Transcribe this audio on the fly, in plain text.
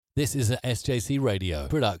This is a SJC Radio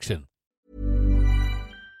production.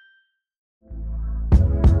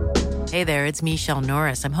 Hey there, it's Michelle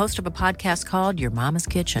Norris. I'm host of a podcast called Your Mama's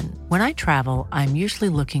Kitchen. When I travel, I'm usually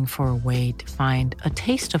looking for a way to find a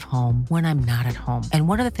taste of home when I'm not at home. And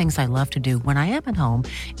one of the things I love to do when I am at home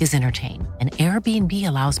is entertain. And Airbnb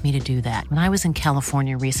allows me to do that. When I was in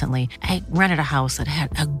California recently, I rented a house that had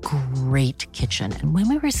a great kitchen. And when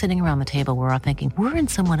we were sitting around the table, we were all thinking, we're in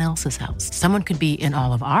someone else's house. Someone could be in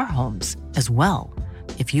all of our homes as well.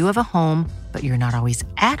 If you have a home, but you're not always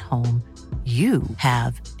at home, you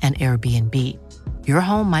have an Airbnb. Your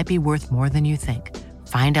home might be worth more than you think.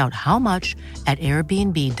 Find out how much at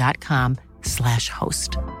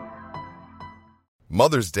airbnb.com/host.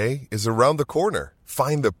 Mother's Day is around the corner.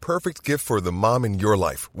 Find the perfect gift for the mom in your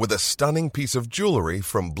life with a stunning piece of jewelry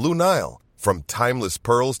from Blue Nile. From timeless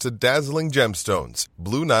pearls to dazzling gemstones,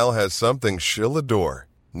 Blue Nile has something she'll adore.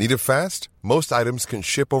 Need it fast? Most items can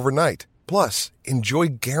ship overnight. Plus, enjoy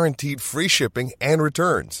guaranteed free shipping and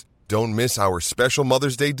returns. Don't miss our special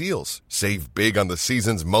Mother's Day deals. Save big on the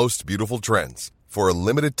season's most beautiful trends. For a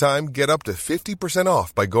limited time, get up to 50%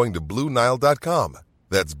 off by going to BlueNile.com.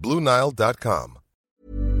 That's BlueNile.com.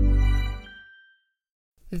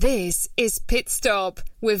 This is Pit Stop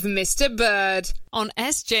with Mr. Bird on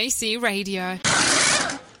SJC Radio.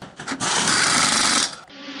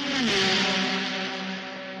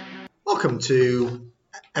 Welcome to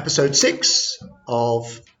episode 6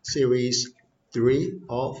 of series 3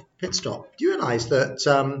 of Pit Stop. Do you realise that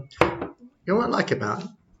you know what I like about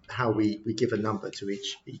how we give a number to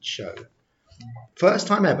each show? First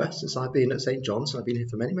time ever since I've been at St. John's, and I've been here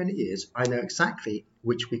for many, many years, I know exactly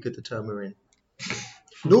which week of the term we're in.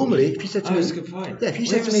 Normally, if you said to me, that's a good point. Yeah, if you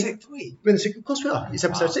said to me, we're in the sixth, of course we are. It's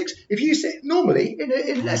episode 6. If you said normally,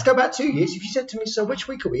 let's go back 2 years. If you said to me, so which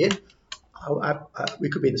week are we in? We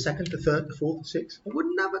could be in the 2nd, the 3rd, the 4th, the 6th. I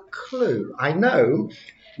wouldn't have a clue. I know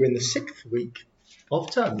we're in the 6th week of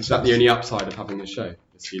term. Is that the only upside of having a show?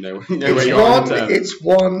 So you know where you are in term. It's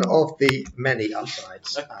one of the many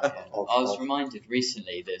upsides. I was reminded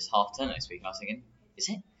recently that it's half term next week, and I was thinking, is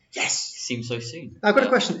it? Yes. It seems so soon. I've got a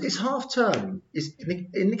question. Is half term,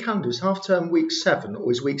 in the calendar, is half term week 7, or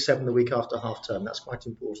is week 7 the week after half term? That's quite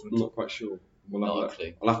important. I'm not quite sure. Not a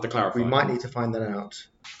clue. I'll have to clarify. We might need to find that out.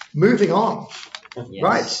 Moving on.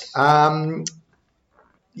 Yes. Right.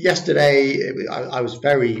 Yesterday, I was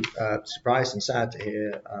very surprised and sad to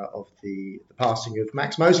hear of the passing of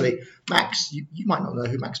Max Mosley. Max, you might not know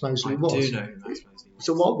who Max Mosley was. I do know who Max Mosley was.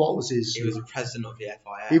 So what was his... He was the president of the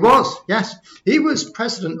FIA. He was, yes. He was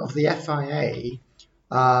president of the FIA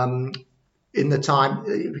in the time,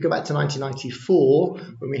 if we go back to 1994,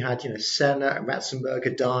 when we had, Senna and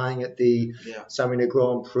Ratzenberger dying at the San Marino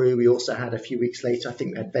Grand Prix. We also had a few weeks later, I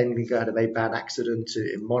think we had Ben Winger had a very bad accident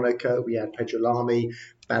in Monaco. We had Pedro Lamy,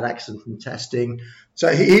 bad accident from testing.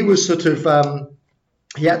 So he was sort of,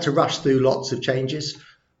 he had to rush through lots of changes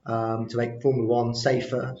to make Formula One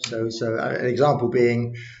safer. So an example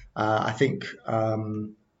being, I think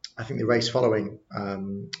the race following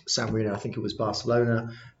San Marino, I think it was Barcelona,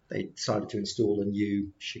 they decided to install a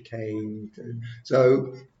new chicane.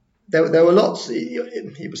 So there were lots.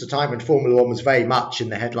 It was a time when Formula One was very much in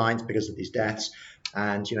the headlines because of these deaths,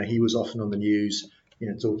 and he was often on the news,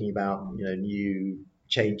 talking about new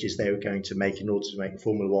changes they were going to make in order to make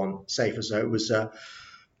Formula One safer. So it was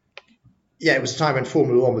it was a time when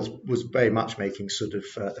Formula One was very much making sort of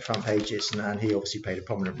the front pages, and he obviously played a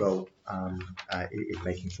prominent role in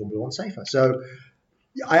making Formula One safer. So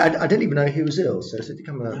I didn't even know he was ill, so it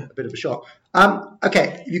became a bit of a shock. Okay,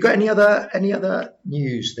 have you got any other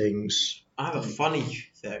news things? I have a funny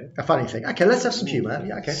thing. A funny thing. Okay, let's have some humour.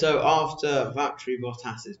 Yeah, okay. So after Valtteri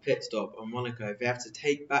Bottas's pit stop on Monaco, they have to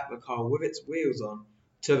take back the car with its wheels on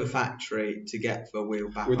to the factory to get the wheel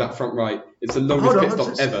back with on. that front right. It's the longest pit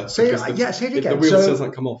stop ever. Say it again. The wheel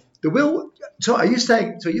doesn't come off. The wheel. So are you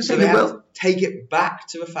saying? So you're saying they the have wheel to take it back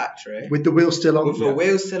to the factory with the wheel still on? With the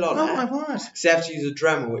wheel still on. Oh my word! So they have to use a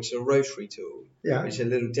Dremel, which is a rotary tool. Yeah. Which is a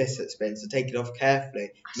little disc that spins to take it off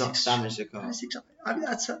carefully, not to damage the car. I've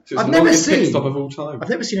never seen pit stop of all time. I've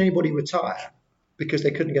never seen anybody retire because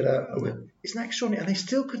they couldn't get a wheel. Isn't that extraordinary? And they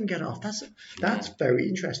still couldn't get it off. That's very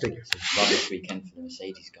interesting. It's a rubbish weekend for the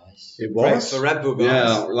Mercedes guys. It was. For Red Bull guys.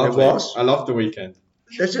 Yeah, lovely. It was. I loved the weekend.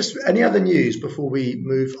 There's just any other news before we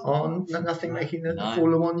move on? Nothing making the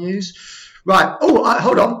Formula One news? Right. Oh,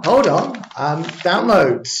 hold on.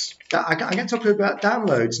 Downloads. I'm going to talk about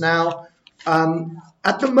downloads. Now,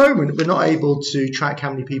 at the moment, we're not able to track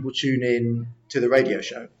how many people tune in to the radio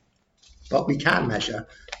show, but we can measure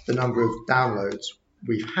the number of downloads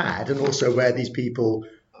we've had and also where these people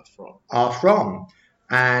are from.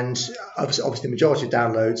 And obviously the majority of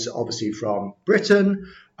downloads are obviously from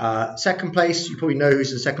Britain. Second place, you probably know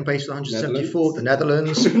who's in second place with 174, the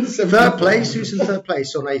Netherlands. Third place, who's in third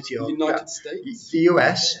place on 80 odd? United States. The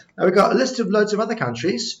US. Now we've got a list of loads of other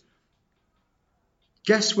countries.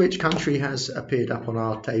 Guess which country has appeared up on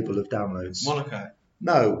our table of downloads? Monaco.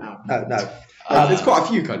 No. There's quite a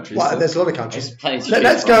few countries. Well, there's a lot of countries. There's plenty to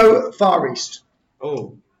Let's choose from. go Far East.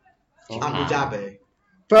 Oh, Abu Dhabi.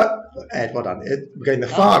 But Ed, well done. We're going the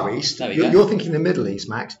Far East. there we go. You're thinking the Middle East,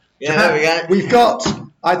 Max. Yeah, Japan, there we go. We've got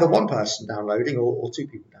either one person downloading or two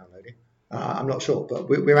people downloading. I'm not sure, but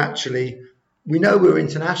we're actually, we know we're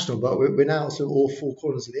international, but we're now also all four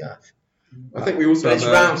corners of the earth. I think we also But have. it's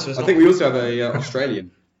round, so it's I not- think we also have a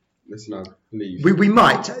Australian listener, I believe. We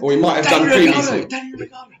might. Or we might have done previously.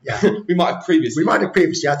 Yeah. We might have previously. We might have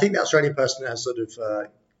previously. I think the Australian person has sort of.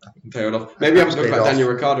 Tailed off. Maybe I haven't talked about Off. Daniel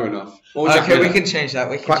Ricciardo enough. Or Jack Okay, we Miller. can change that.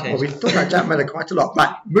 We can Quite, change well, we've talked about Jack Miller quite a lot.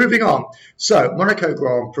 Right, moving on. So, Monaco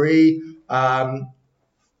Grand Prix.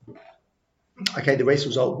 Okay, the race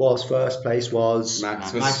result was first place was.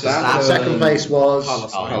 Max Max Verstappen. Verstappen. Second place was.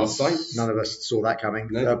 Carlos Sainz. None of us saw that coming.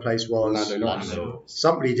 No. Third place was. Lando Norris. Lando.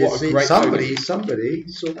 Somebody did What a see. great Somebody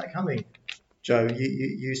saw that coming. Joe,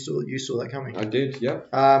 you saw that coming. I did, yeah.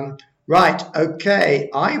 Right, okay.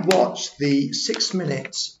 I watched the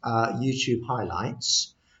 6-minute YouTube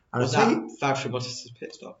highlights. And Was I'll tell you, that Valtteri Bottas'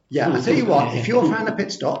 pit stop? yeah, I'll tell you what, if you're a fan of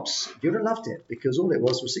pit stops, you'd have loved it because all it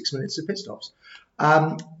was 6 minutes of pit stops.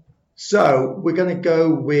 So we're going to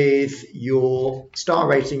go with your star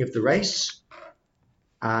rating of the race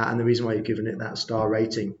and the reason why you've given it that star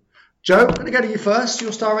rating. Joe, I'm going to go to you first.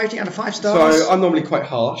 Your star rating out of 5 stars? So I'm normally quite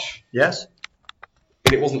harsh, Yes?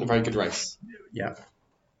 and it wasn't a very good race. Yeah.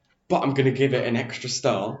 But I'm going to give it an extra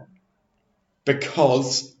star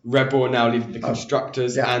because Red Bull are now leading the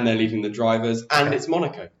constructors yeah. and they're leading the drivers, and Okay. it's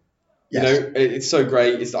Monaco. Yes. You know, it's so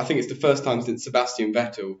great. I think it's the first time since Sebastian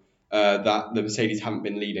Vettel that the Mercedes haven't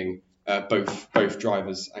been leading both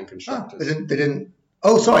drivers and constructors. They didn't.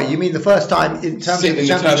 Oh, sorry. You mean the first time in terms of in the the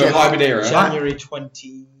turbo championship? hybrid era. January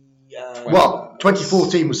 20. Well,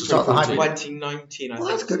 2014 was the start of the hybrid. 2019, I Well,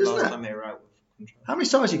 think, that's good, was the isn't last it? time they were out with control. How many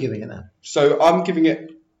stars are you giving it then? So I'm giving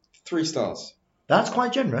it 3 stars. That's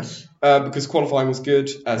quite generous. Because qualifying was good.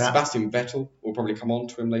 Yeah. Sebastian Vettel, we'll probably come on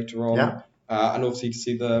to him later on. Yeah. And obviously to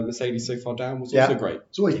see the Mercedes so far down was Yeah. also great.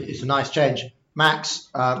 It's a nice change. Max,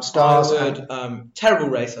 stars. I would, terrible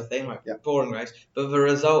race, I think, Yeah. boring race, but the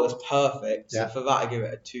result was perfect. Yeah. So for that, I give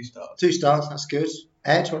it a 2 stars. 2 stars. That's good.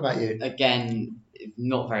 Ed, what about you? Again,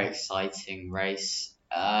 not very exciting race.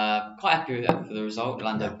 Quite happy with that for the result,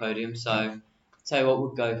 Lando podium. So, tell you what, we'll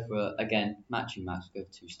go for, again, matching Max, we'll go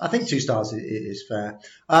for 2 stars. I think 2 stars is fair.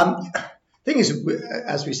 Thing is,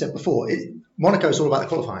 as we said before, Monaco is all about the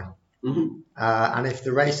qualifying. Mm-hmm. And if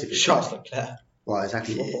the race, Shots Leclerc. well,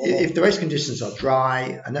 exactly. If the race conditions are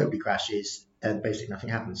dry and nobody crashes, then basically nothing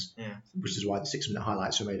happens. Yeah. Which is why the 6-minute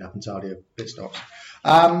highlights were made up entirely of pit stops.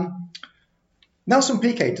 Nelson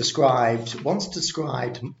Piquet once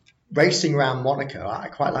described racing around Monaco. I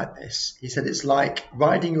quite like this. He said it's like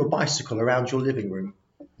riding your bicycle around your living room.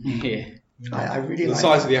 Yeah. I really The like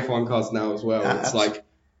size that. of the F1 cars now as well. It's like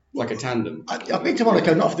a tandem. I've been to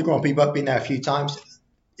Monaco, not for the Grand Prix, but been there a few times.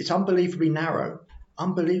 It's unbelievably narrow.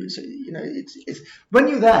 Unbelievable. So, it's when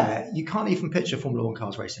you're there, you can't even picture Formula One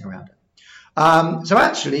cars racing around it. So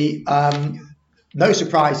actually, no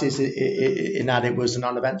surprises in that it was an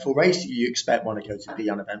uneventful race. You expect Monaco to be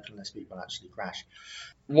uneventful unless people actually crash.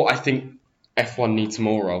 What I think F1 needs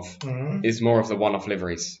more of is more of the one-off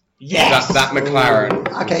liveries. Yes! That McLaren.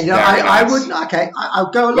 Okay, was no, very I nice. wouldn't. Okay,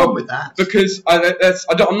 I'll go along with that. Because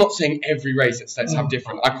I'm not saying every race let's have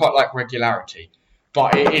different. I quite like regularity.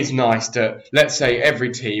 But it is nice to, let's say,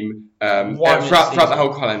 every team, throughout the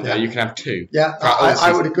whole calendar, you can have 2. Yeah, throughout all I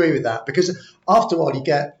season. would agree with that because after a while you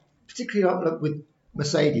get, particularly with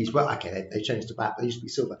Mercedes, well, okay, they changed the back, they used to be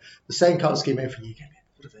silver. The same colour scheme every year, you get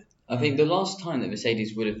a bit of it. I think the last time that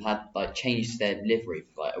Mercedes would have had changed their livery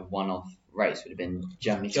for a one-off race would have been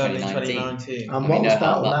Germany 2019. And we what know was that?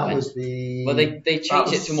 how Well, that that went. was the. Well, they changed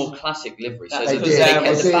was- it to a more classic livery, so They they did, kept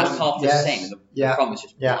they the did. back half the Yes. same. The Yeah. front was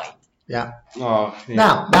just Yeah. white. Yeah. Oh, yeah.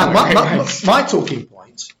 Now, my talking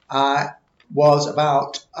point was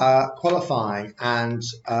about qualifying and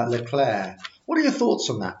Leclerc. What are your thoughts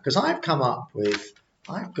on that? Because I've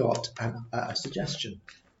got a suggestion.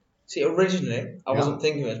 See, originally, I Yeah. wasn't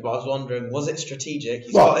thinking of this, but I was wondering, was it strategic?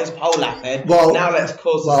 He's Well- got his pole lap in, well- now let's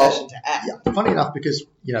cause the well, session to end. Yeah, funny enough, because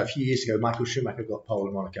a few years ago Michael Schumacher got pole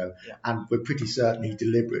in Monaco, Yeah. and we're pretty certain he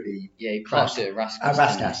deliberately Yeah, he passed it at Raskas.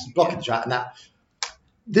 Vasquez blocking the track. And that.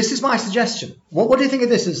 This is my suggestion. What do you think of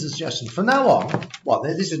this as a suggestion? From now on,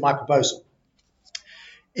 this is my proposal.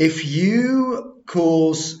 If you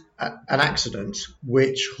cause an accident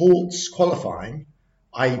which halts qualifying,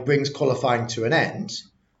 i.e. brings qualifying to an end,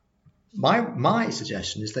 my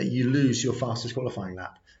suggestion is that you lose your fastest qualifying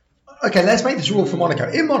lap. Okay, let's make this rule for Monaco.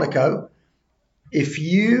 In Monaco, if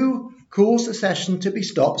you cause the session to be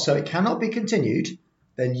stopped so it cannot be continued,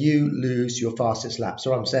 then you lose your fastest lap. So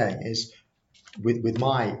what I'm saying is, with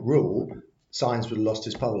my rule, Sainz would have lost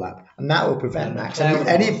his pole lap, and that will prevent Max. Sorry,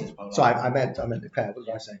 I meant Leclerc. What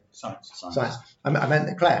did I say? Sainz. I meant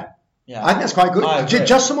Leclerc. Yeah. I think that's quite good.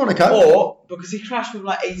 Just for Monaco. Or because he crashed with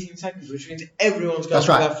like 18 seconds, which means everyone's going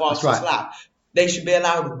for their fastest lap. They should be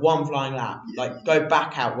allowed one flying lap. Like, go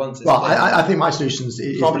back out once it's Well, I think my solution is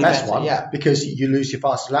the best one, yeah. because you lose your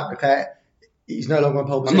fastest lap. Leclerc, he's no longer on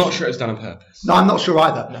pole position. I'm not sure it's done on purpose. No, I'm not sure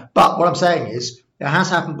either. No. But what I'm saying is, it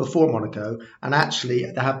has happened before Monaco, and actually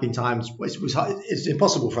there have been times it's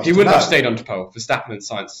impossible for us to know. He wouldn't have stayed on to pole. Verstappen and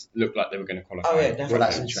Sainz looked like they were going to qualify. Oh, yeah, definitely. Well,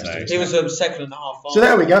 that's interesting. He was a second and a half fast. So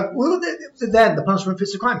there we go. Well, then the punishment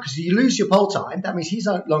fits the crime, because you lose your pole time. That means he's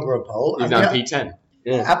no longer on pole. He's now P10.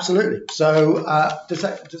 Yeah. Absolutely. So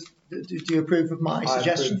do you approve of my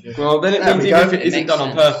suggestion? Well, then it means even if it isn't done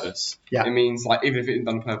on purpose, yeah. It means like even if it isn't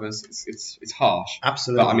done on purpose, it's harsh.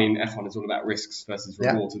 Absolutely. But I mean, F1 is all about risks versus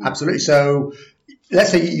rewards. Yeah, absolutely. So let's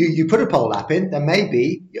say you put a pole lap in, then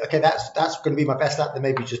maybe that's going to be my best lap. Then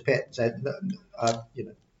maybe just pit, so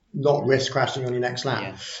not risk crashing on your next lap.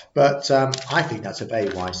 Yeah. But I think that's a very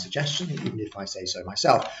wise suggestion, even if I say so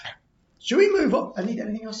myself. Should we move on?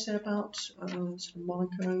 Anything else to say about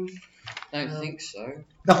Monaco? I don't think so.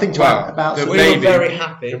 Nothing to add about. We were very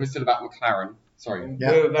happy. It was still about McLaren. Sorry.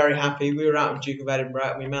 Yeah. We were very happy. We were out of Duke of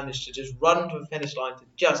Edinburgh, and we managed to just run to the finish line to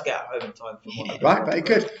just get home in time for Monaco. Right, very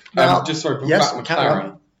good. Now, just sorry, yes, about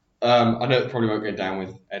McLaren. I know it probably won't go down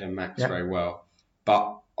with Ed and Max very well,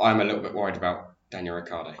 but I'm a little bit worried about Daniel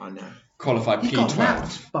Ricciardo. I know. Qualified P12. Got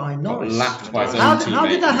lapped by Norris. Got lapped by his own teammate. How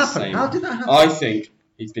did that happen? How did that happen? I think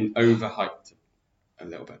he's been overhyped a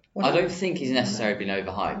little bit. I don't think he's necessarily been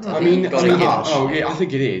overhyped. I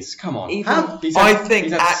think it is. Come on. I think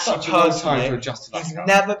he's had such a long time to adjust to that he's car.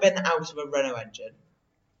 never been out of a Renault engine.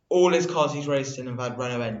 All his cars he's raced in have had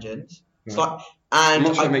Renault engines. It's like, and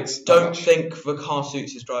I don't think the car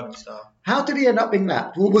suits his driving style. How did he end up being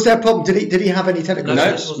lapped? Was there a problem? Did he have any technical?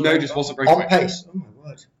 No, just wasn't very on quick. pace. Oh my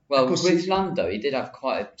word. Well, with Lando, he did have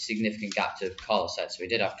quite a significant gap to Carlos said, so he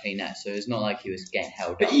did have clean air, so it's not like he was getting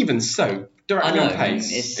held But up. even so, directly on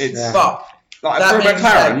pace, it's But like for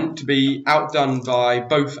McLaren to be outdone by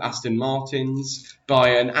both Aston Martins,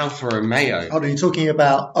 by an Alfa Romeo. Oh, are you talking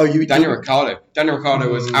about? Daniel Ricciardo. Daniel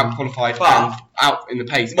Ricciardo was out-qualified and out in the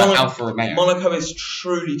pace by Alfa Romeo. Monaco is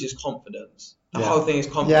truly just confidence. The whole thing is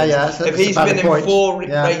confidence. Yeah. If he's been in 4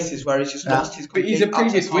 races where he's just lost his confidence. But he's a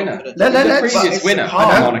previous winner. He's a previous winner for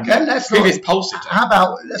Monaco. Previous pole sitter. How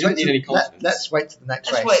about you don't need any confidence. Let's wait to the next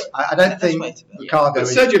race. I don't think Ricciardo But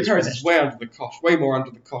Sergio Perez is way under the cosh, way more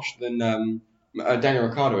under the cosh than Daniel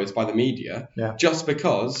Ricciardo is by the media. Yeah. Just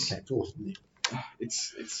because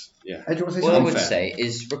it's What I would say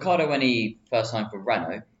is Ricciardo, when he first signed for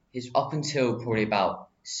Renault, up until probably about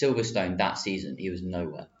Silverstone that season, he was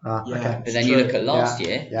nowhere. Okay. But then you look at last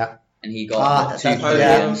year, and he got 2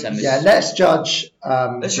 podiums. Let's judge.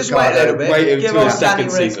 Let's just wait a little bit. Wait until the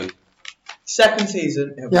second season. Second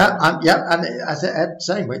season. And as Ed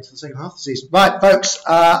saying, wait till the second half of the season. Right, folks.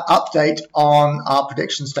 Update on our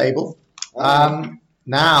predictions table.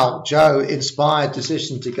 Now, Joe, inspired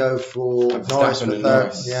decision to go for Norris for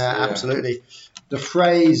third. Yeah, absolutely. The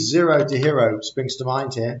phrase 0 to hero springs to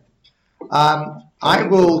mind here. I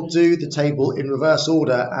will do the table in reverse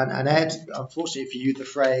order, and Ed, unfortunately for you, the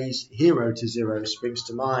phrase 0 to 0 springs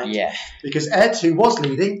to mind. Yeah. Because Ed, who was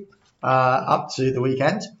leading up to the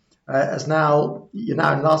weekend, you're now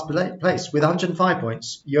in last place with 105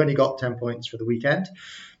 points. You only got 10 points for the weekend.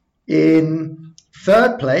 In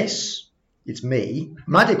third place, it's me.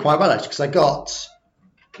 I did quite well actually, because I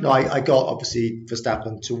got obviously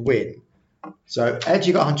Verstappen to win. So Ed,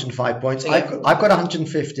 you got 105 points. I've got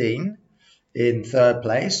 115 in third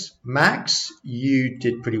place. Max, you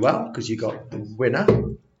did pretty well because you got the winner.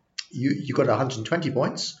 You got 120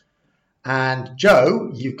 points. And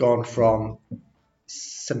Joe, you've gone from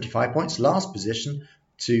 75 points, last position,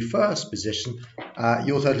 to first position.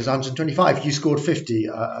 Your total is 125. You scored 50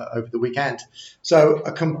 over the weekend. So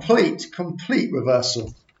a complete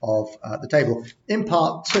reversal of the table. In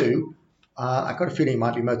part 2, I've got a feeling it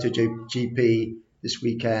might be MotoGP this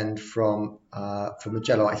weekend from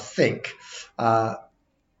Mugello, I think. We'll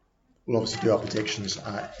obviously do our predictions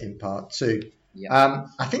in part 2. Yeah.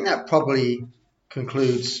 I think that probably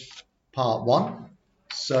concludes part 1.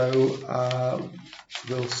 So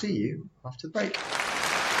we'll see you after the break.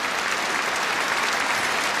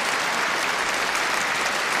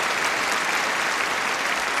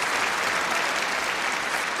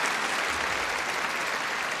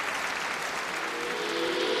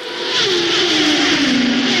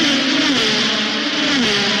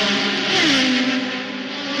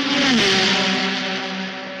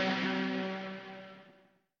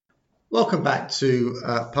 Welcome back to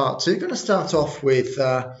part 2. Going to start off with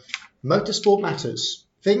motorsport matters.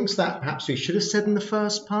 Things that perhaps we should have said in the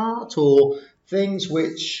first part, or things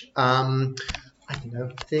which,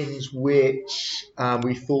 things which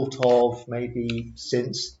we thought of maybe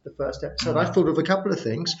since the first episode. I thought of a couple of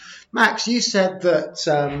things. Max, you said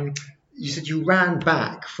that you ran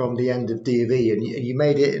back from the end of DV and you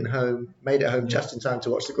made it home just in time to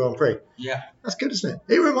watch the Grand Prix. Yeah. That's good, isn't it?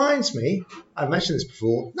 It reminds me, I've mentioned this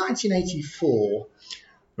before, 1984,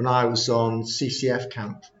 when I was on CCF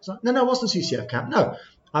camp. No, it wasn't CCF camp. No,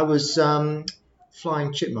 I was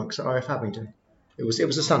flying chipmunks at RF Abingdon. It was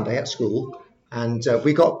a Sunday at school, and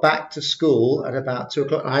we got back to school at about 2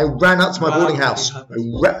 o'clock. And I ran up to my boarding house. I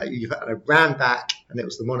ran back, and it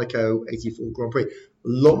was the Monaco 84 Grand Prix. A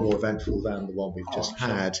lot more eventful than the one we've just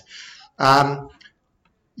had. Somebody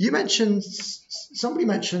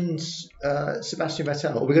mentioned Sebastian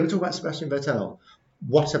Vettel. We're going to talk about Sebastian Vettel.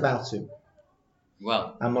 What about him?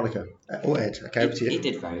 Well, and Monaco. Or Ed, okay, over to you. He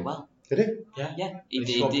did very well. Did he? Yeah. He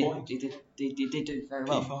did do very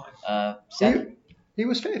well. He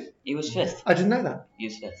was fifth. He was fifth. I didn't know that. He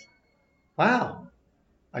was fifth. Wow.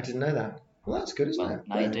 I didn't know that. Well, that's good, isn't it?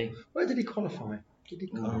 Now you do. Where did he qualify?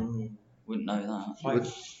 Wouldn't know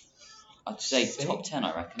that. I'd say top 10,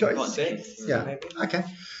 I reckon. Top 6? Yeah. Okay.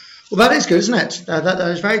 Well, that is good, isn't it? That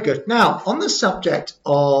is very good. Now, on the subject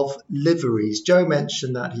of liveries, Joe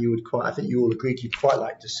mentioned that he would I think you all agreed he'd quite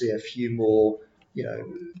like to see a few more,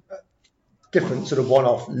 different sort of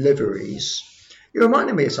one-off liveries. It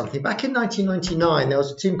reminded me of something. Back in 1999, there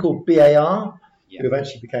was a team called BAR, who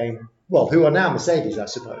eventually became, who are now Mercedes, I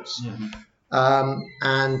suppose. Mm-hmm.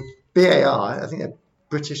 And BAR, I think they're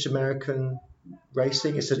British American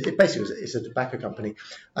Racing. It's a tobacco company,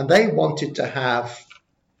 and they wanted to have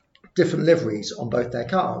different liveries on both their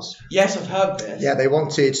cars. Yes, I've heard this. Yeah, they're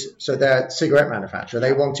a cigarette manufacturer.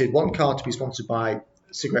 They wanted one car to be sponsored by a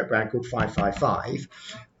cigarette brand called 555,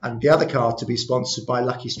 and the other car to be sponsored by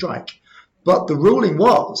Lucky Strike. But the ruling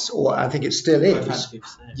was, or I think it still is,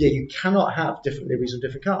 you cannot have different liveries on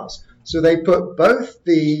different cars. So they put both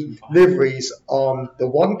the liveries on the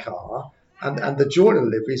one car, and the Jordan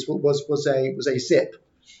liveries was a zip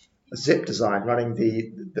design running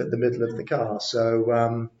the middle of the car. So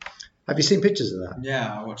have you seen pictures of that?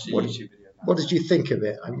 Yeah, I watched a YouTube video. What did you think of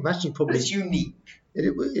it? I imagine probably it's unique.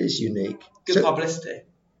 It is unique. Good publicity.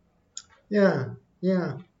 Yeah.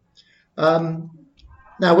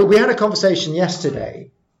 Now we had a conversation yesterday,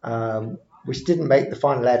 which didn't make the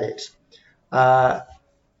final edit. Now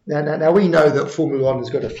we know that Formula One has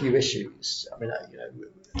got a few issues. I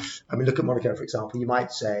mean, look at Monaco, for example. You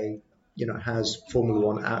might say, has Formula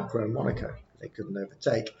One outgrown Monaco? They couldn't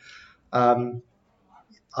overtake.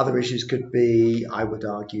 Other issues could be, I would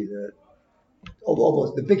argue that,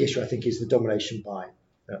 the big issue I think is the domination by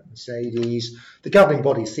Mercedes. The governing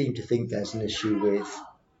bodies seem to think there's an issue with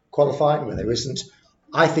qualifying where there isn't.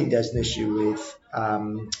 I think there's an issue with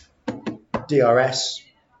DRS,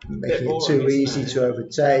 making it too easy to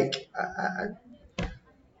overtake.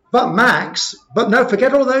 But no,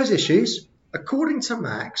 forget all those issues. According to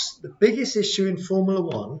Max, the biggest issue in Formula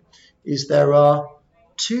One is there are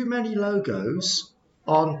too many logos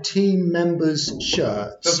on team members'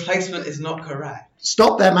 shirts. The placement is not correct.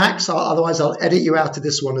 Stop there, Max. Otherwise, I'll edit you out of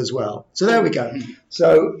this one as well. So there we go.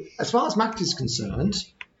 So as far as Max is concerned,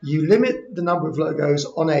 you limit the number of logos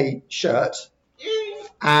on a shirt,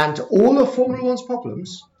 and all of Formula One's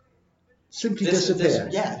problems simply disappear.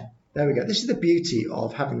 There we go. This is the beauty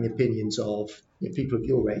of having the opinions of people of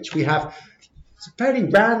your age. We have very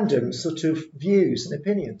random sort of views and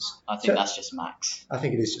opinions. I think that's just Max. I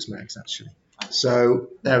think it is just Max, actually. So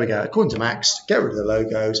there we go. According to Max, get rid of the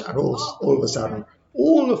logos, and all of a sudden,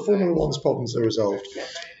 all of Formula One's problems are resolved.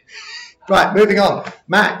 Right, moving on.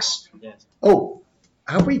 Max. Yes. Oh,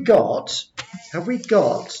 have we got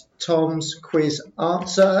Tom's quiz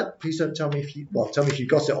answer? Please don't tell me if you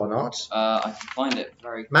got it or not. I can find it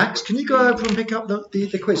very. Max, can you go over and pick up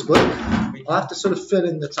the quiz book? I'll have to sort of fill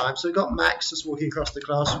in the time. So we've got Max just walking across the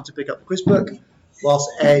classroom to pick up the quiz book, whilst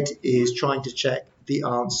Ed is trying to check the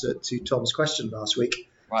answer to Tom's question last week.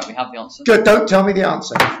 Right, we have the answer. Good, don't tell me the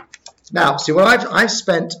answer. Now, see, I've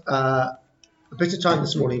spent a bit of time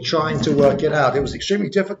this morning trying to work it out. It was extremely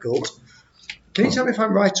difficult. Can you tell me if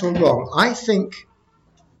I'm right or wrong? I think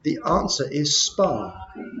the answer is Spa.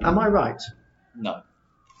 Am I right? No.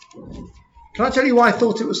 Can I tell you why I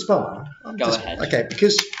thought it was Spa? Go ahead. Okay,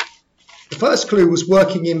 because the first clue was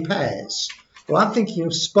working in pairs. Well, I'm thinking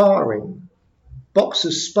of sparring.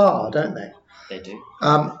 Boxers spar, don't they? They do.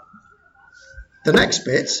 The next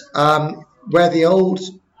bit, where the old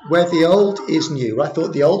is new. I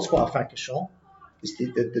thought the old Spa-Francorchamps It's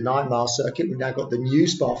the 9-mile circuit. We've now got the new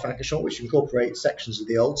Spa-Francorchamps, which incorporates sections of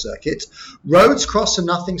the old circuit. Roads cross and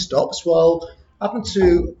nothing stops. Well, up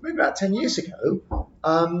until maybe about 10 years ago,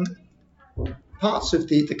 parts of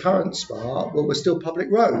the current Spa were still public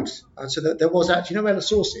roads. And so there was actually, where the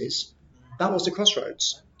source is? That was the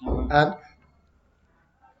crossroads. And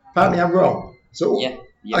apparently I'm wrong. So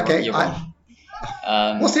okay, you're wrong.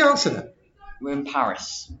 What's the answer then? We're in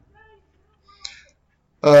Paris.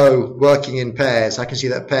 Oh, working in pairs. I can see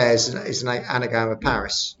that pairs is an anagram of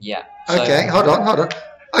Paris. Yeah. Okay, hold on.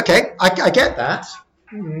 Okay, I get that.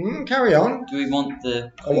 Carry on. Do we want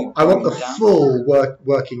the... I want the full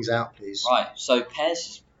workings out, please. Right, so pairs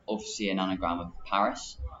is obviously an anagram of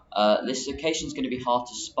Paris. This location is going to be hard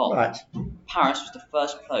to spot. Right. Paris was the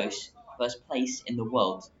first place in the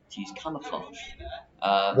world to use camouflage.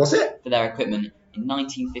 Was it? For their equipment in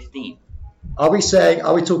 1915. Are we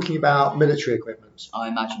talking about military equipment? I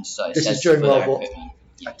imagine so. This is during World War.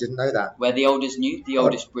 Yeah. I didn't know that. Where the oldest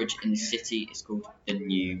bridge in the city is called the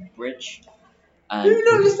New Bridge. And who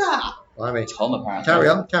knows that? I mean, Tom, apparently. Carry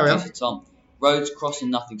on. Tom. Roads cross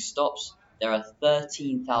and nothing stops. There are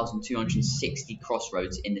 13,260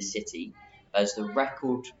 crossroads in the city. There's the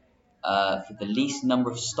record for the least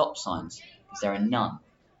number of stop signs, because there are none.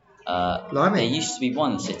 There used to be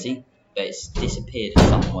one in the city, but it's disappeared at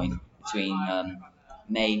some point between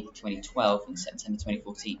May 2012 and September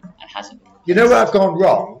 2014, and hasn't been replaced. You know where I've gone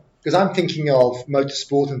wrong? Because I'm thinking of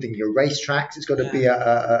motorsport and thinking of racetracks. It's got to be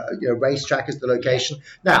a racetrack as the location.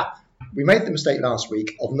 Now, we made the mistake last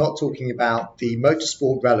week of not talking about the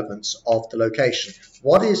motorsport relevance of the location.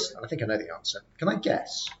 What is? I think I know the answer. Can I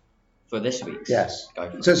guess? For this week's? Yes.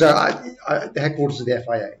 So the headquarters of the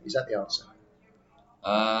FIA. Is that the answer?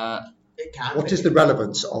 It can. What be. is the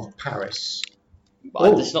relevance of Paris?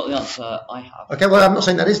 That's not the answer I have. Okay, well, I'm not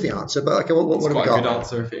saying that is the answer, but okay, what have we got? It's quite a good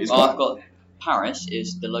answer if it is. I've got Paris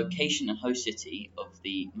is the location and host city of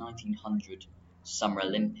the 1900 Summer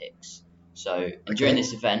Olympics. So during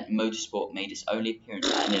this event, motorsport made its only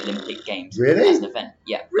appearance at an Olympic Games as an event.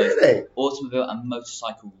 Yeah, really. Automobile and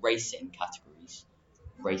motorcycle racing categories.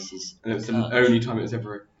 Races. And it was the only time it was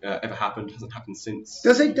ever happened. It hasn't happened since.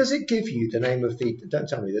 Does it give you the name of the? Don't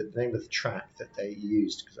tell me the name of the track that they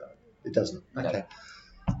used, because it doesn't. Okay. No.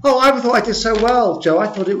 Oh, I thought I did so well, Joe. I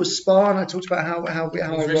thought it was Spa, and I talked about how I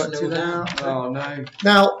worked it out. Oh no.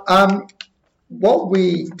 Now, what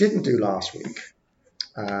we didn't do last week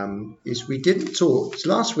is we didn't talk. So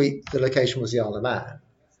last week the location was the Isle of Man,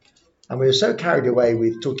 and we were so carried away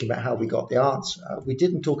with talking about how we got the answer, we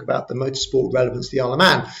didn't talk about the motorsport relevance of the Isle of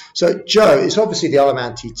Man. So Joe, it's obviously the Isle of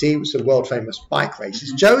Man TT, which are world famous bike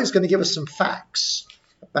races. Joe is going to give us some facts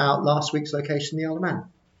about last week's location, the Isle of Man.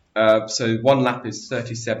 So one lap is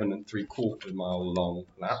 37 3/4 mile long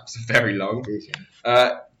laps, very long.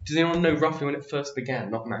 Does anyone know roughly when it first began?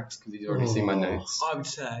 Not Max, because he's already seen my notes. I would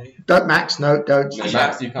say. Don't Max, no, don't. No,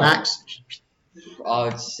 Max, you can't. Max. I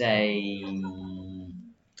would say.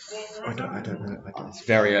 I don't know. It's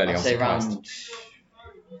very early. I'd say around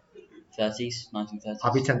 30s, 1930s.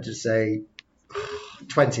 I'll be tempted to say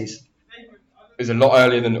 20s. It was a lot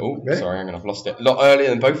earlier than. Oh, really? Sorry, I've lost it. A lot earlier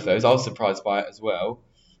than both of those. I was surprised by it as well.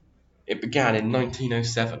 It began in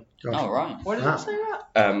 1907. Gosh. Oh, right. Why did I say that?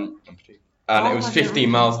 And it was 15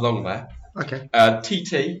 miles long there. Okay.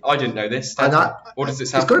 TT, I didn't know this. What does it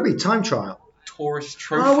sound? It's got to be time trial. Tourist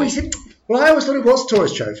Trophy. Oh, is it? Well, I always thought it was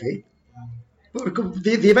Tourist Trophy. But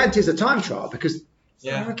the event is a time trial because.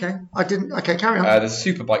 Yeah. Oh, okay. I didn't. Okay, carry on. The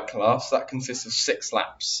superbike class, that consists of 6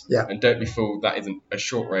 laps. Yeah. And don't be fooled, that isn't a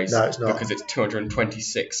short race. No, it's not. Because it's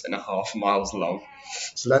 226.5 miles long.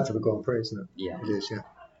 It's the length of a Grand Prix, isn't it? Yeah. It is, yeah.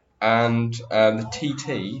 And the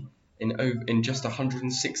TT, in just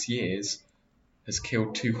 106 years, has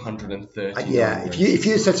killed 230. Yeah. If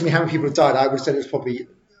you said to me how many people have died, I would have said it was probably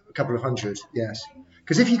a couple of hundred. Yes.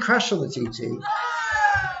 Because if you crash on the TT,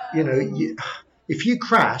 if you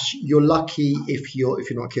crash, you're lucky if you're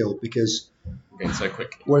not killed, because going so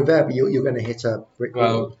quickly. Well, invariably you're going to hit a brick wall.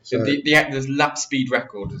 Well, so the lap speed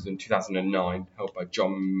record was in 2009, held by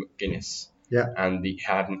John McGuinness. Yeah. And he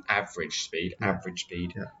had an average speed of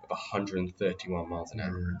 131 miles an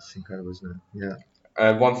hour. Yeah, that's incredible, isn't it?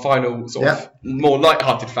 Yeah. One final sort of more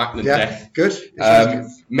light-hearted fact than death. Good.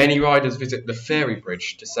 Many riders visit the ferry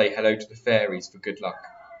bridge to say hello to the fairies for good luck.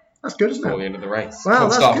 That's good, isn't it? Before the end of the race. Well,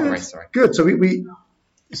 that's start good. Of the race, sorry. Good. So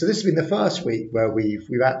so this has been the first week where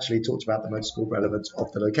we've actually talked about the motorsport relevance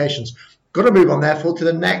of the locations. Got to move on, therefore, to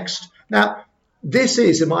the next. Now, this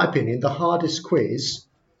is, in my opinion, the hardest quiz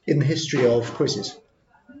in the history of quizzes.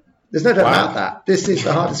 There's no doubt about that. This is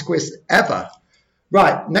the hardest quiz ever.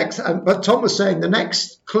 Right, next. But Tom was saying the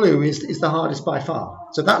next clue is the hardest by far.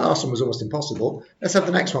 So that last one was almost impossible. Let's have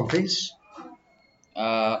the next one, please.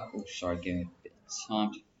 Sorry, give me a bit of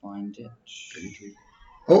time to find it.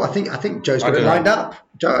 Oh, I think Joe's got it lined up.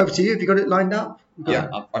 Joe, over to you. Have you got it lined up? Yeah,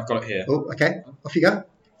 I've got it here. Oh, okay. Off you go.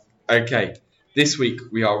 Okay. This week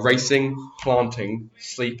we are racing, planting,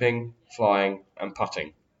 sleeping, flying, and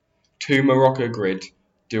putting. 2 Morocco grid,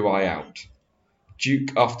 do I out.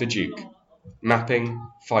 Duke after Duke. Mapping,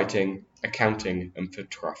 fighting, accounting, and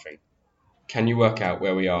photographing. Can you work out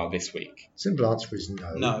where we are this week? Simple answer is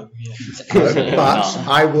no. No. But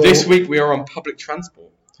I will. This week we are on public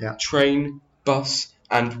transport. Yeah. Train, bus,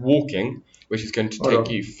 and walking, which is going to take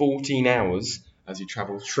you 14 hours as you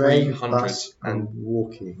travel 300 and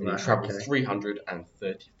walking. And you travel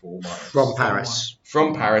 334 miles from Paris.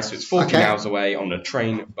 From Paris, so it's 14 hours away on a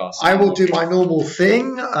train, bus. I will do my normal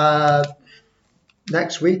thing.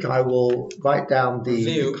 Next week I will write down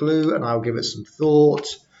the clue and I will give it some thought.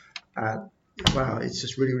 Wow, it's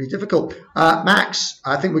just really, really difficult. Max,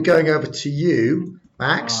 I think we're going over to you.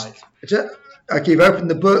 Max, right. Okay, you've opened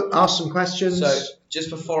the book, asked some questions. So, just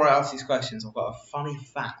before I ask these questions, I've got a funny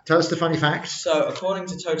fact. Tell us the funny fact. So, according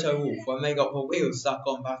to Toto Wolff, when they got the wheels stuck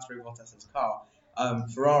on Valtteri Bottas's car,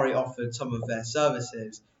 Ferrari offered some of their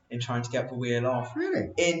services in trying to get the wheel off.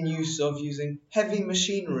 Really? In use of using heavy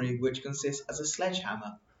machinery, which consists as a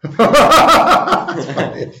sledgehammer. That's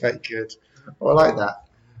funny. Very good. Oh, I like that.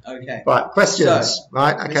 Okay. Right, questions. So,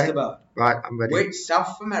 right, okay. Mr. Bird. Right, I'm ready. Which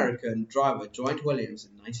South American driver joined Williams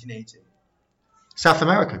in 1980? South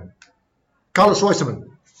American. Carlos Reutemann.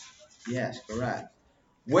 Yes, correct.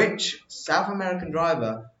 Which South American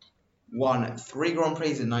driver won 3 Grand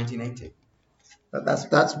Prix in 1980?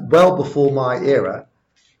 That's well before my era.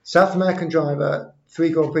 South American driver, 3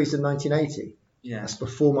 Grand Prix in 1980. Yeah. That's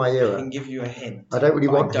before my era. I can give you a hint. I don't really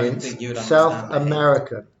want hints. Think you would South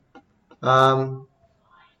American.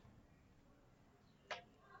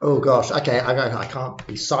 Oh gosh, okay, I can't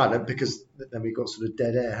be silent because then we've got sort of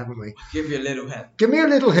dead air, haven't we? I'll give you a little hint. Give me a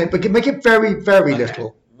little hint, but make it very, very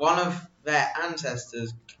little. One of their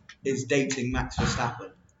ancestors is dating Max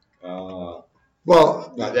Verstappen.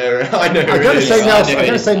 Well, I know. I'm going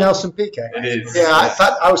to say Nelson Piquet. It is. Yeah,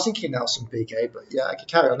 I was thinking Nelson Piquet, but yeah, I can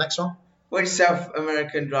carry on. Next one. Which South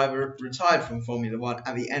American driver retired from Formula One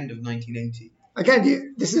at the end of 1980?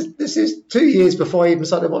 Again, this is 2 years before I even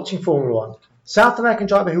started watching Formula One. South American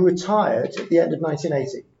driver who retired at the end of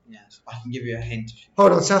 1980. Yes, I can give you a hint.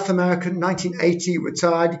 Hold on, South American, 1980,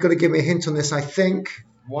 retired. You've got to give me a hint on this, I think.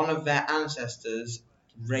 One of their ancestors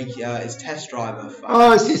is test driver.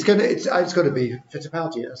 It's got to be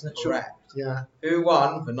Fittipaldi, isn't it? Correct. Sure. Yeah. Who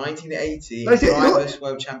won the 1980 Drivers'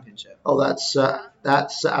 World Championship? Oh, that's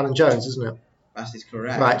Alan Jones, isn't it? That is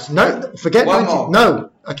correct. Right. No, forget. One more.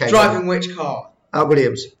 No. Okay. Driving which car?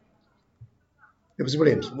 Williams. It was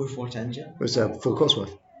Williams. With what engine? It was full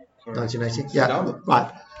Cosworth. Correct. 1980. Yeah.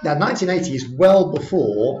 Right. Now, 1980 is well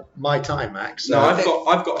before my time, Max. No, I've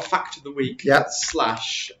got a fact of the week. Yep. /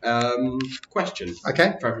 question.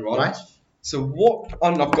 Okay. For everyone. Right. So what?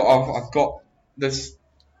 And I've got this.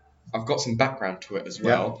 I've got some background to it as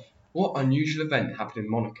well. Yep. What unusual event happened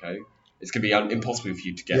in Monaco? It's going to be impossible for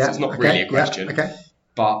you to guess. Yep. It's not really a question. Yep. Okay.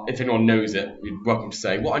 But if anyone knows it, you're welcome to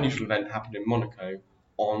say what unusual event happened in Monaco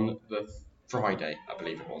on the Friday, I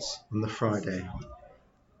believe it was. On the Friday.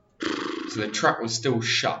 So the track was still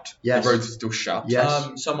shut. Yes. The roads were still shut.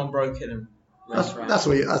 Yes. Someone broke in and raced around.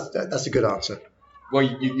 That's a good answer. Well,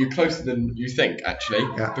 you're closer than you think, actually,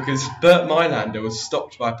 yeah. Because Bert Mylander was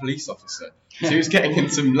stopped by a police officer. So he was getting in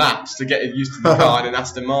some laps to get used to the car in an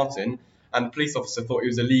Aston Martin, and the police officer thought he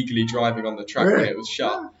was illegally driving on the track when it was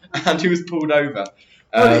shut, and he was pulled over.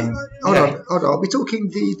 Hold on. Are we talking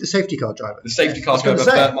the safety car driver? The safety car driver,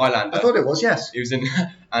 Bert Mylander. I thought it was, yes. He was in,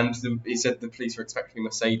 and he said the police were expecting a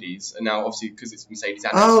Mercedes, and now obviously because it's Mercedes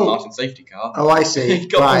and Aston Martin safety car. Oh, I see. He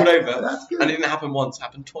got pulled over, and it didn't happen once; it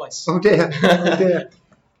happened twice. Oh dear.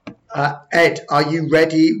 Ed, are you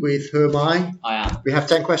ready with Who Am I? I am. We have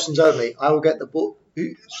 10 questions only. I will get the ball.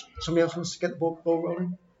 Somebody else wants to get the ball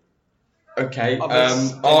rolling? Okay.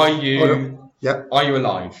 Are you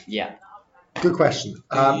alive? Yeah. Good question.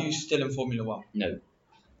 Are you still in Formula One? No.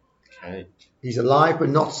 Okay. He's alive, but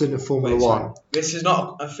not still in Formula One. This is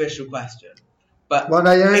not an official question. But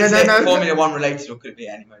is it Formula One related, or could it be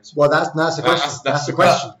any motorsport? Well, that's the question. That's the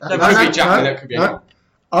question. That could be anyone.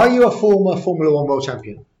 Are you a former Formula One world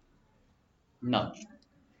champion? No.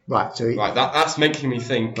 Right. So that's making me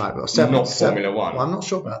think. Right. Well, Formula One. Well, I'm not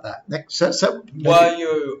sure about that. Next. Have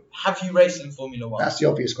you raced in Formula One? That's the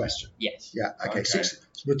obvious question. Yes. Yeah. Okay. So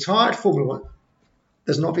retired Formula One.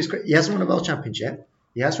 There's an obvious question. He hasn't won a world championship.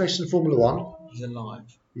 He has raced in Formula One. He's alive.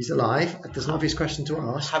 He's alive. That's an obvious question to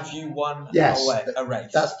ask. Have you won Yes, a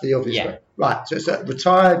race? That's the obvious Yeah. one. Right, so it's a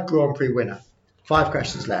retired Grand Prix winner. 5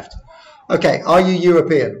 questions left. Okay, are you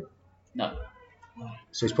European? No.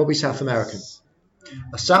 So he's probably South American.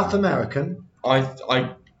 A South American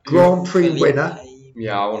I Grand Prix winner.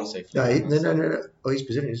 Yeah, I want to say. No. Oh, he's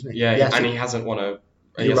Brazilian, isn't he? Yeah, Yes, and he hasn't won a.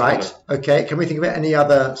 You're right. Okay, can we think about any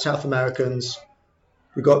other South Americans?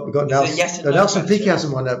 We got Nelson. Yes and No, no Nelson question. Piquet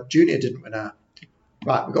hasn't won a. Junior didn't win a.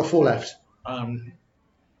 Right, we've got 4 left. Do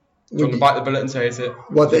you want to bite the bullet and say is it?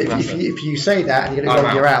 Well, if you say that and you're going to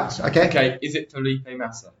go, you're out. Okay. Okay. Is it Felipe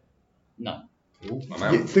Massa? No. Ooh, I'm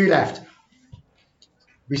out. 3 left.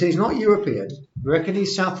 We say he's not European. We reckon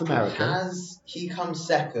he's South American. Has he come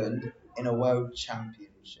second in a world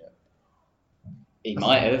championship? He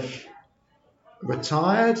might have.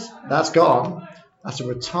 Retired. That's gone. That's a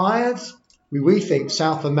retired. We think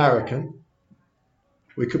South American.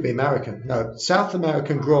 We could be American. No, South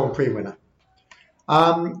American Grand Prix winner.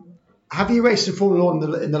 Have you raced in Formula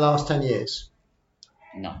 1 in the last 10 years?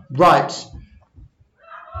 No. Right.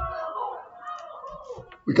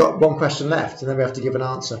 We got 1 question left, and then we have to give an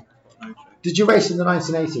answer. Okay. Did you race in the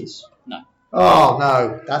 1980s? No. Oh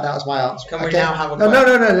no, that was my answer. Can we now have a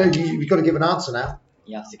No. You've got to give an answer now.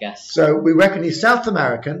 You have to guess. So we reckon he's South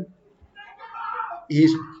American. He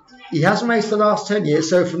hasn't raced the last 10 years.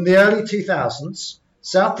 So from the early 2000s,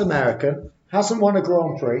 South American, hasn't won a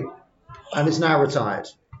Grand Prix, and is now retired.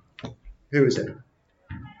 Who is it?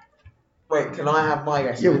 Wait, can I have my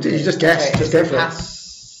guess? Yeah, well, you just guess. Okay, just go for it.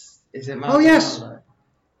 Is it Oh yes.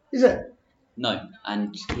 Is it? No,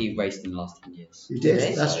 and he raced in the last 10 years. He did. Did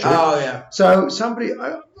he? That's true. Oh yeah. So somebody,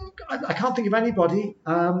 I can't think of anybody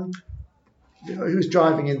who's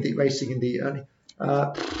driving in the racing in the early.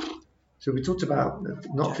 So we talked about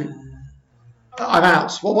not. I'm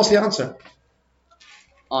out. What's the answer?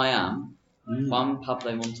 I am Juan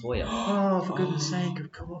Pablo Montoya. Oh, for goodness sake!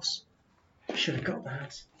 Of course, I should have got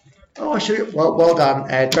that. Oh, I should have. Well done,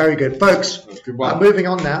 Ed. Very good, folks. Good one. Moving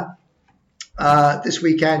on now. This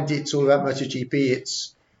weekend, it's all about MotoGP.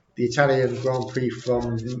 It's the Italian Grand Prix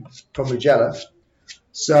from Mugello.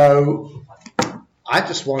 So I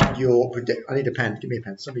just want your predict. I need a pen. Give me a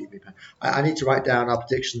pen. Somebody give me a pen. I need to write down our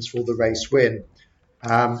predictions for the race win.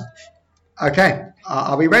 Okay.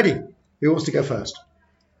 Are we ready? Who wants to go first?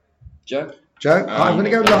 Joe? Joe? I'm going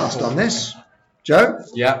to go last on this. Joe?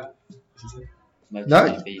 Yeah.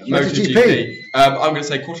 MotoGP. MotoGP. I'm going to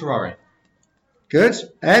say Quartararo. Good.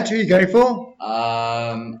 Ed, who are you going for?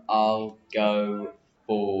 I'll go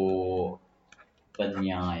for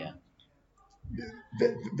Bagnaia.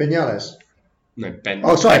 Vinales. No, Ben.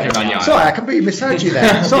 Oh, sorry. Bagnaia. Sorry, I completely misheard you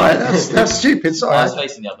there. Sorry, that's stupid. Sorry. I was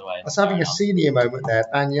facing the other way. I was having a senior moment there.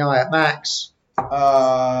 Bagnaia. Max.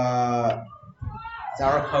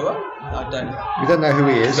 Zarakoa? I don't know. We don't know who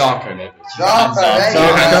he is. Zarco, maybe.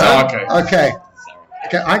 Zarko. Okay,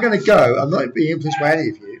 I'm going to go. I'm not being influenced by any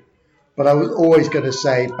of you, but I was always going to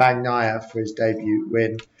say Bagnaia for his debut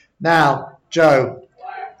win. Now, Joe,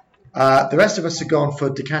 the rest of us have gone for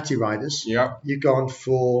Ducati riders. Yeah. You've gone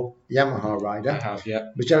for Yamaha rider. I have,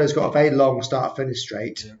 yeah. Mugello's got a very long start-finish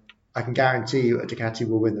straight. Yeah. I can guarantee you a Ducati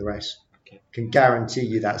will win the race. Can guarantee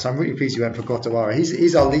you that. So I'm really pleased you went for Quartararo.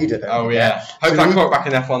 He's our leader there. Oh yeah. Hope I caught back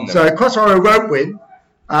in F1 then. So Quartararo won't win.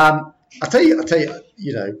 I'll tell you.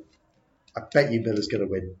 I bet you Miller's going to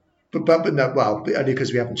win. But no. Well, only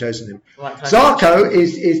because we haven't chosen him. Right, Zarco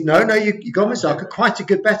is no. You gone with Zarco. Quite a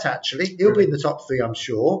good bet actually. He'll be in the top 3, I'm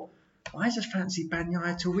sure. I just fancy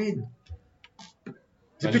Bagnaia to win.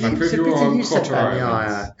 It's a pity you said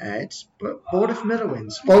Bagnaia, Ed. But what if Miller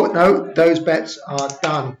wins? Well, no. Those bets are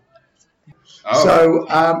done. Oh. So,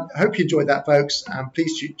 hope you enjoyed that, folks.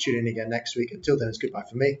 Please tune in again next week. Until then, it's goodbye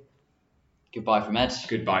from me. Goodbye from Ed.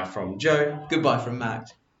 Goodbye from Joe. Goodbye from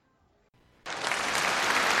Matt.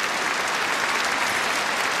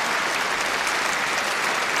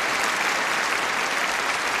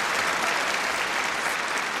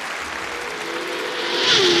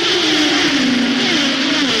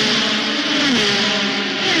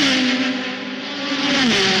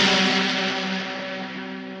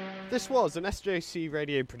 This was an SJC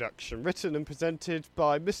radio production, written and presented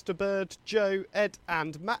by Mr. Bird, Joe, Ed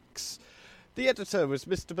and Max. The editor was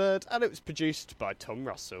Mr. Bird and it was produced by Tom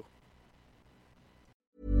Russell.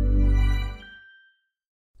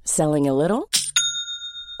 Selling a little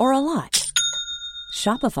or a lot?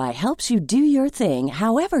 Shopify helps you do your thing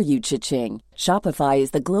however you cha-ching. Shopify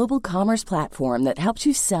is the global commerce platform that helps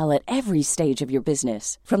you sell at every stage of your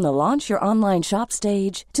business. From the launch your online shop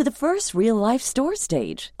stage to the first real life store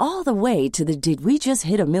stage, all the way to the did we just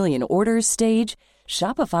hit a million orders stage.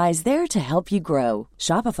 Shopify's there to help you grow.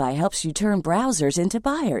 Shopify helps you turn browsers into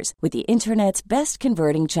buyers with the internet's best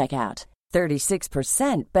converting checkout.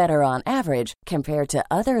 36% better on average compared to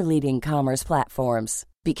other leading commerce platforms.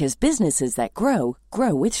 Because businesses that grow,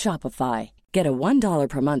 grow with Shopify. Get a $1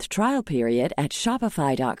 per month trial period at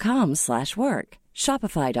shopify.com/work.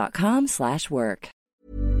 Shopify.com/work.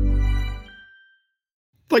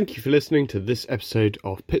 Thank you for listening to this episode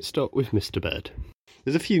of Pit Stop with Mr. Bird.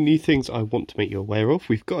 There's a few new things I want to make you aware of.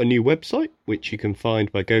 We've got a new website, which you can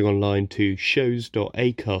find by going online to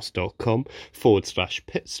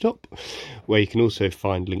shows.acast.com/pitstop, where you can also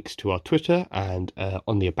find links to our Twitter and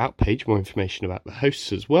on the About page, more information about the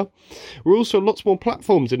hosts as well. We're also on lots more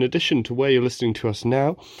platforms in addition to where you're listening to us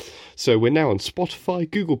now. So we're now on Spotify,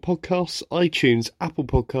 Google Podcasts, iTunes, Apple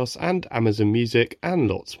Podcasts and Amazon Music and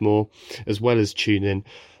lots more, as well as TuneIn,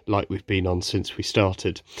 like we've been on since we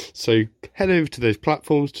started. So head over to those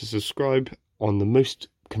platforms to subscribe on the most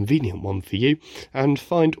convenient one for you and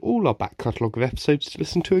find all our back catalogue of episodes to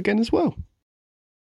listen to again as well.